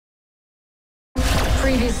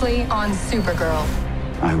Previously on Supergirl.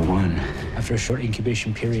 I won. After a short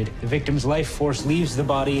incubation period, the victim's life force leaves the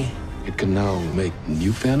body. It can now make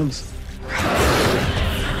new phantoms?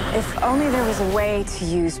 If only there was a way to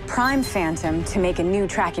use Prime Phantom to make a new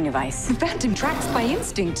tracking device. The Phantom tracks by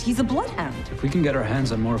instinct. He's a bloodhound. If we can get our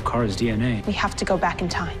hands on more of Kara's DNA... We have to go back in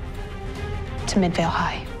time. To Midvale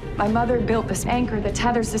High. My mother built this anchor that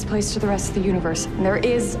tethers this place to the rest of the universe. And there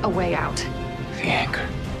is a way out. The anchor.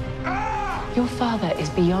 Your father is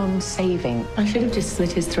beyond saving. I should have just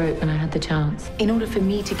slit his throat when I had the chance. In order for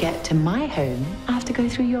me to get to my home, I have to go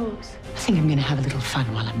through yours. I think I'm going to have a little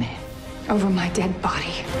fun while I'm there. Over my dead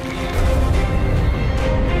body.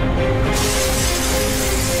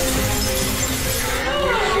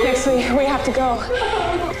 Nixley, we have to go.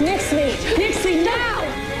 Nixley! Nixley, now!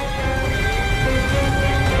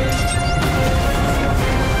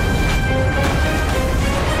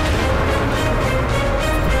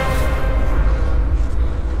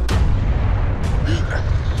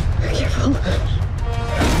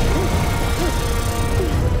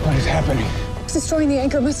 What is happening? Destroying the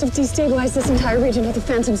anchor must have destabilized this entire region of the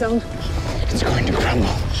Phantom Zone. It's going to crumble.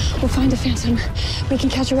 We'll find a Phantom. We can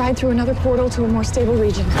catch a ride through another portal to a more stable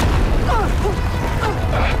region.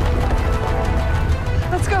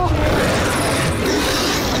 Let's go.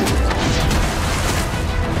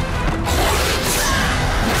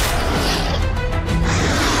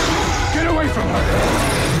 Get away from her!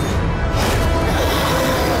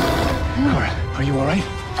 Kara, are you all right?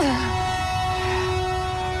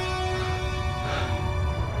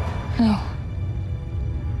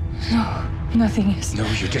 No, nothing is. No,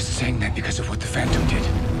 you're just saying that because of what the Phantom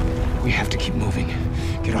did. We have to keep moving.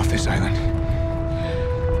 Get off this island.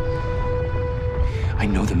 I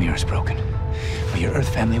know the mirror's broken, but your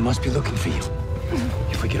Earth family must be looking for you.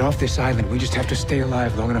 If we get off this island, we just have to stay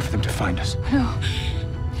alive long enough for them to find us. No,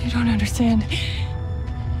 you don't understand.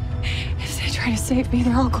 If they try to save me,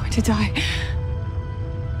 they're all going to die.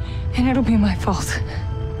 And it'll be my fault.